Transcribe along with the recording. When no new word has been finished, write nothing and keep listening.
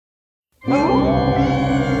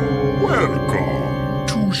Welcome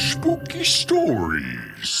to Spooky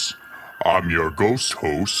Stories. I'm your ghost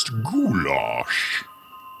host, Goulash.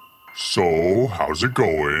 So, how's it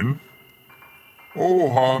going?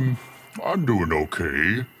 Oh, I'm doing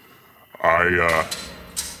okay.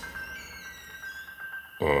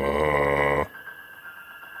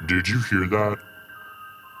 Did you hear that?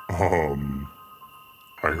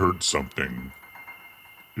 I heard something.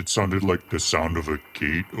 It sounded like the sound of a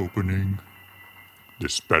gate opening.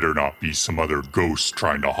 This better not be some other ghost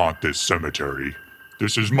trying to haunt this cemetery.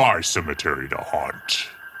 This is my cemetery to haunt.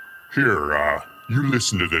 Here, you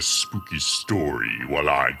listen to this spooky story while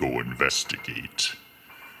I go investigate.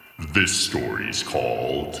 This story's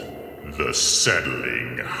called The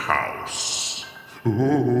Settling House.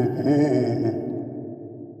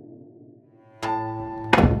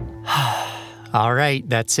 All right,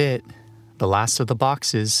 that's it. The last of the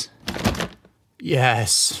boxes.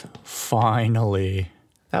 Yes, finally.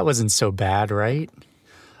 That wasn't so bad, right?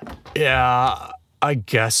 Yeah, I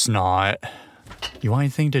guess not. You want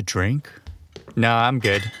anything to drink? No, I'm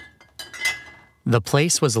good. The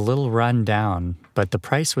place was a little run down, but the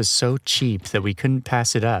price was so cheap that we couldn't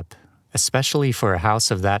pass it up, especially for a house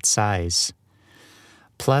of that size.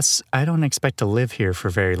 Plus, I don't expect to live here for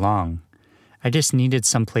very long. I just needed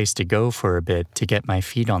someplace to go for a bit to get my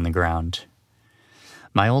feet on the ground.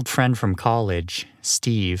 My old friend from college,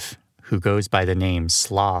 Steve, who goes by the name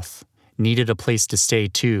Sloth, needed a place to stay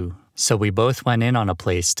too, so we both went in on a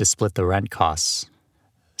place to split the rent costs.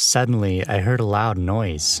 Suddenly, I heard a loud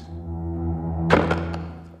noise.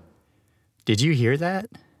 Did you hear that?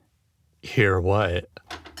 Hear what?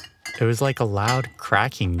 It was like a loud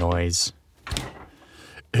cracking noise.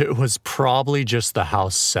 It was probably just the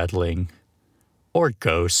house settling. Or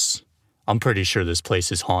ghosts. I'm pretty sure this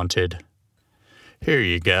place is haunted. Here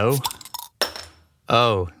you go.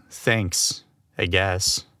 Oh, thanks, I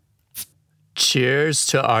guess. Cheers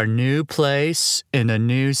to our new place in a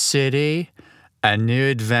new city and new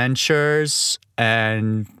adventures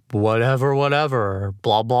and whatever,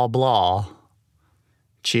 blah, blah, blah.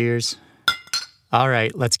 Cheers. All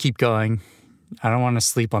right, let's keep going. I don't want to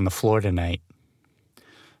sleep on the floor tonight.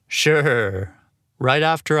 Sure. Right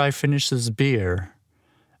after I finish this beer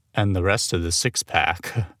and the rest of the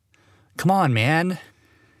six-pack. Come on, man.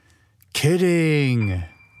 Kidding.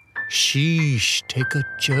 Sheesh, take a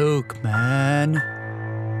joke, man.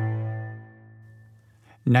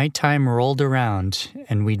 Nighttime rolled around,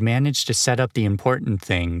 and we'd managed to set up the important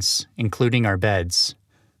things, including our beds.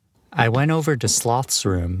 I went over to Sloth's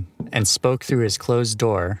room and spoke through his closed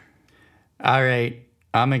door. All right,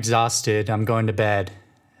 I'm exhausted. I'm going to bed.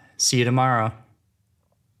 See you tomorrow.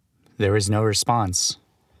 There was no response.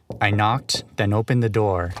 I knocked, then opened the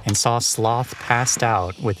door, and saw Sloth passed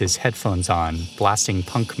out with his headphones on, blasting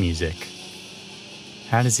punk music.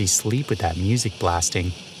 How does he sleep with that music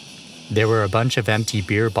blasting? There were a bunch of empty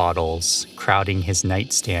beer bottles crowding his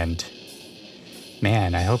nightstand.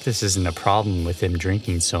 Man, I hope this isn't a problem with him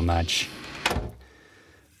drinking so much.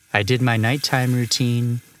 I did my nighttime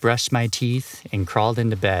routine, brushed my teeth, and crawled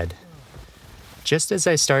into bed. Just as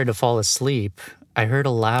I started to fall asleep, I heard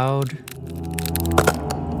a loud...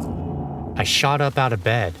 I shot up out of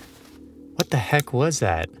bed. What the heck was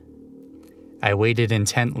that? I waited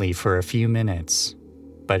intently for a few minutes,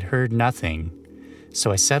 but heard nothing, so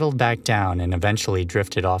I settled back down and eventually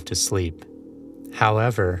drifted off to sleep.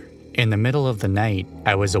 However, in the middle of the night,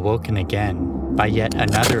 I was awoken again by yet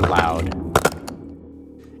another loud.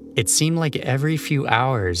 It seemed like every few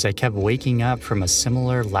hours I kept waking up from a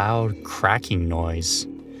similar loud cracking noise.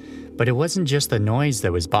 But it wasn't just the noise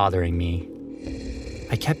that was bothering me.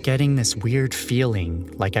 I kept getting this weird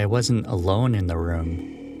feeling like I wasn't alone in the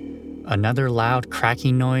room. Another loud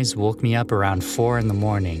cracking noise woke me up around 4 a.m.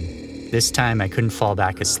 This time I couldn't fall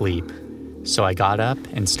back asleep, so I got up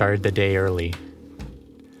and started the day early.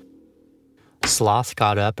 Sloth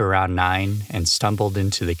got up around 9 and stumbled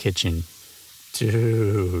into the kitchen.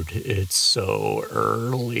 Dude, it's so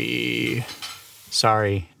early.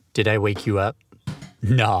 Sorry, did I wake you up?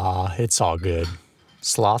 Nah, it's all good.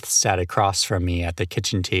 Sloth sat across from me at the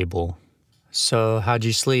kitchen table. So, how'd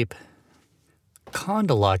you sleep?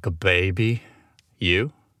 Kinda like a baby.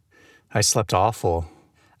 You? I slept awful.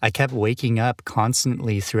 I kept waking up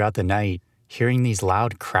constantly throughout the night, hearing these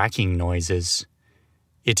loud cracking noises.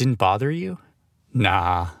 It didn't bother you?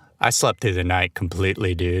 Nah, I slept through the night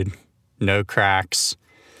completely, dude. No cracks.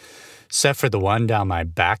 Except for the one down my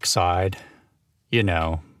backside. You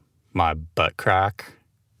know, my butt crack.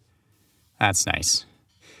 That's nice.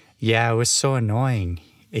 Yeah, it was so annoying.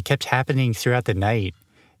 It kept happening throughout the night.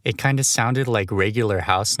 It kind of sounded like regular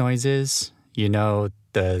house noises. You know,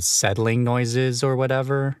 the settling noises or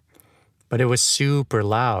whatever, but it was super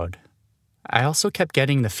loud. I also kept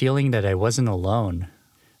getting the feeling that I wasn't alone,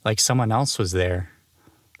 like someone else was there.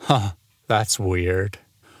 Huh, that's weird.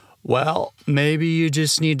 Well, maybe you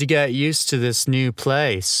just need to get used to this new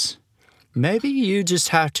place. Maybe you just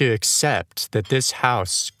have to accept that this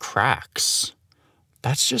house cracks.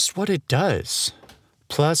 That's just what it does.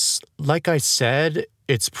 Plus, like I said,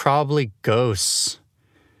 it's probably ghosts.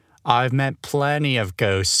 I've met plenty of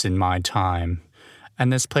ghosts in my time,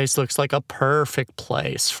 and this place looks like a perfect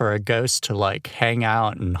place for a ghost to hang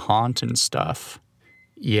out and haunt and stuff.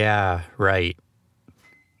 Yeah, right.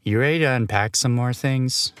 You ready to unpack some more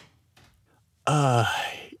things?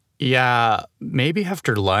 Yeah, maybe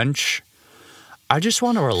after lunch. I just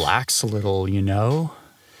want to relax a little,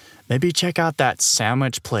 Maybe check out that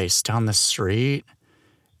sandwich place down the street.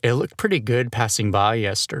 It looked pretty good passing by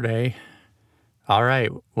yesterday. All right,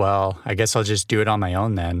 well, I guess I'll just do it on my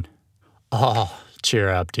own then. Oh, cheer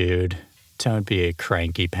up, dude. Don't be a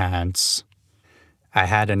cranky pants. I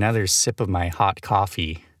had another sip of my hot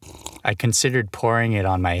coffee. I considered pouring it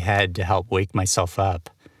on my head to help wake myself up,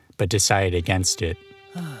 but decided against it.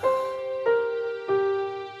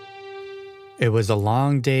 It was a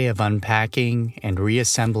long day of unpacking and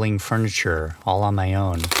reassembling furniture all on my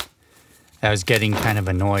own. I was getting kind of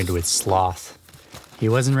annoyed with Sloth. He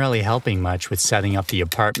wasn't really helping much with setting up the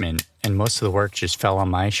apartment, and most of the work just fell on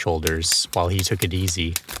my shoulders while he took it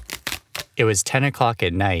easy. It was 10 o'clock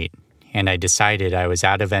at night, and I decided I was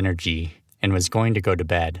out of energy and was going to go to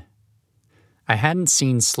bed. I hadn't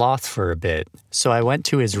seen Sloth for a bit, so I went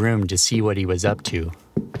to his room to see what he was up to.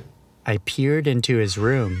 I peered into his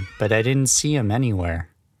room, but I didn't see him anywhere.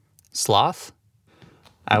 Sloth?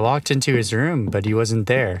 I walked into his room, but he wasn't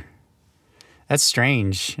there. That's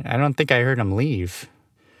strange. I don't think I heard him leave.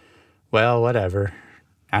 Well, whatever.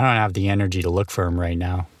 I don't have the energy to look for him right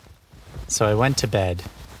now. So I went to bed.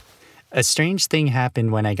 A strange thing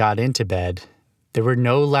happened when I got into bed. There were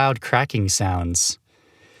no loud cracking sounds.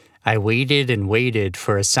 I waited and waited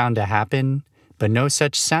for a sound to happen, but no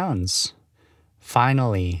such sounds.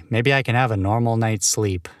 Finally, maybe I can have a normal night's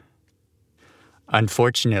sleep.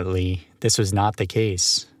 Unfortunately, this was not the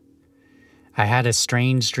case. I had a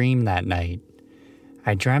strange dream that night.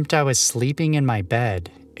 I dreamt I was sleeping in my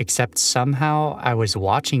bed, except somehow I was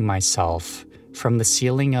watching myself from the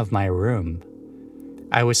ceiling of my room.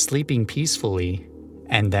 I was sleeping peacefully,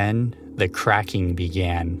 and then the cracking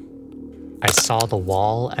began. I saw the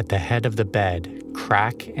wall at the head of the bed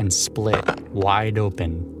crack and split wide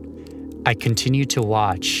open. I continued to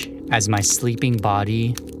watch as my sleeping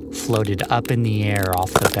body floated up in the air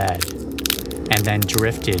off the bed and then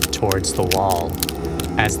drifted towards the wall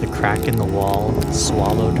as the crack in the wall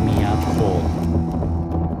swallowed me up whole.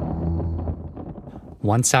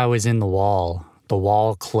 Once I was in the wall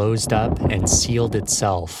closed up and sealed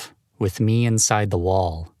itself with me inside the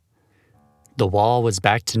wall. The wall was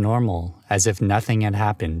back to normal as if nothing had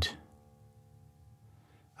happened.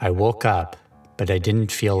 I woke up, but I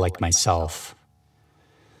didn't feel like myself.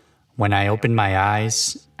 When I opened my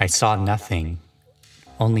eyes, I saw nothing,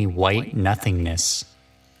 only white nothingness.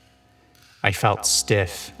 I felt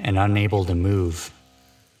stiff and unable to move.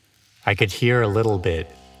 I could hear a little bit,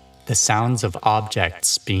 the sounds of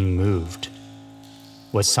objects being moved.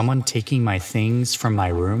 Was someone taking my things from my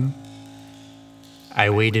room? I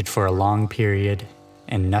waited for a long period,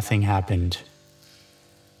 and nothing happened.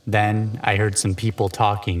 Then I heard some people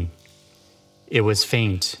talking. It was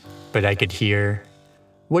faint, but I could hear,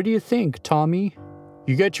 "What do you think, Tommy?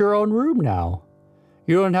 You get your own room now.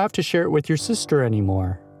 You don't have to share it with your sister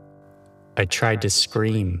anymore." I tried to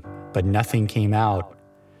scream, but nothing came out.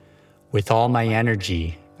 With all my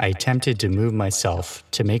energy, I attempted to move myself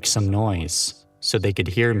to make some noise so they could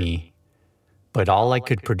hear me, but all I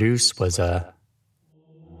could produce was a...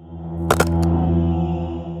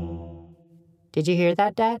 Did you hear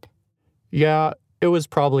that, Dad? Yeah, it was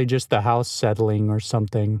probably just the house settling or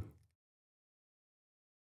something.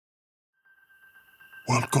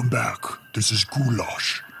 Welcome back. This is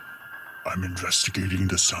Goulash. I'm investigating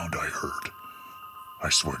the sound I heard. I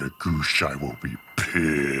swear to Goosh, I will be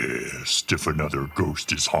pissed if another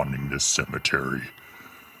ghost is haunting this cemetery.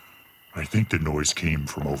 I think the noise came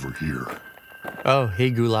from over here. Oh,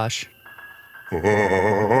 hey, Goulash.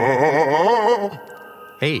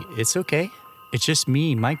 Hey, it's okay. It's just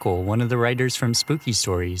me, Michael, one of the writers from Spooky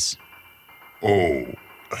Stories. Oh,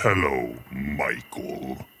 hello,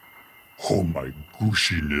 Michael. Oh my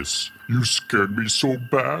gooshiness, you scared me so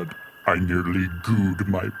bad, I nearly gooed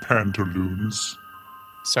my pantaloons.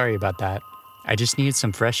 Sorry about that. I just needed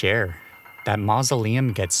some fresh air. That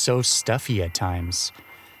mausoleum gets so stuffy at times.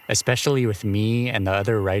 especially with me and the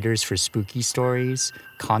other writers for spooky stories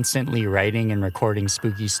constantly writing and recording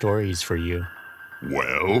spooky stories for you.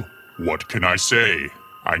 Well, what can I say?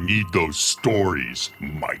 I need those stories,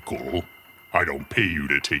 Michael. I don't pay you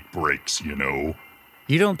to take breaks, you know.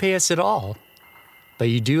 You don't pay us at all, but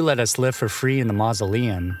you do let us live for free in the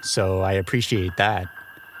mausoleum, so I appreciate that.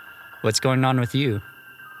 What's going on with you?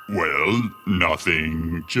 Well,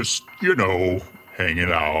 nothing. Just,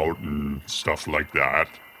 hanging out and stuff like that.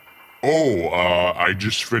 Oh, I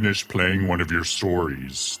just finished playing one of your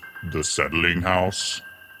stories, The Settling House.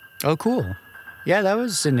 Oh, cool. Yeah, that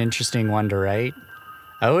was an interesting one to write.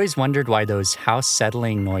 I always wondered why those house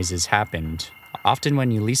settling noises happened, often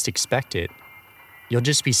when you least expect it. You'll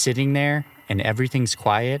just be sitting there and everything's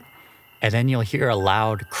quiet, and then you'll hear a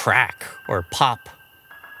loud crack or pop.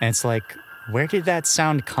 And it's like, where did that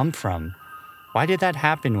sound come from? Why did that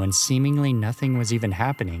happen when seemingly nothing was even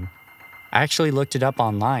happening? I actually looked it up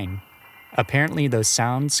online. Apparently, those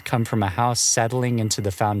sounds come from a house settling into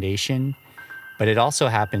the foundation, but it also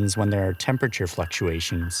happens when there are temperature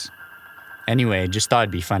fluctuations. Anyway, just thought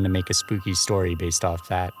it'd be fun to make a spooky story based off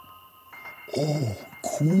that. Oh,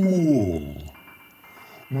 cool.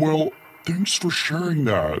 Well, thanks for sharing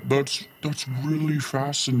that. That's really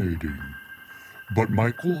fascinating. But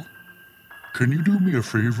Michael, can you do me a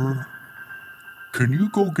favor? Can you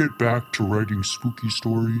go get back to writing spooky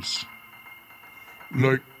stories?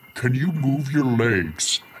 Like, can you move your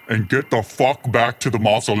legs and get the fuck back to the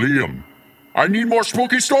mausoleum? I need more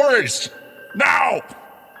spooky stories! Now!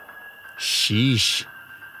 Sheesh.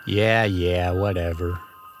 Yeah, whatever.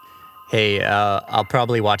 Hey, I'll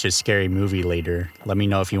probably watch a scary movie later. Let me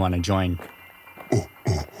know if you want to join.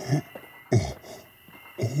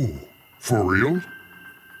 For real?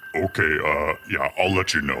 Okay, yeah, I'll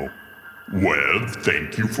let you know. Well,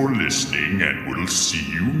 thank you for listening, and we'll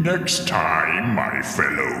see you next time, my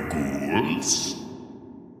fellow ghouls.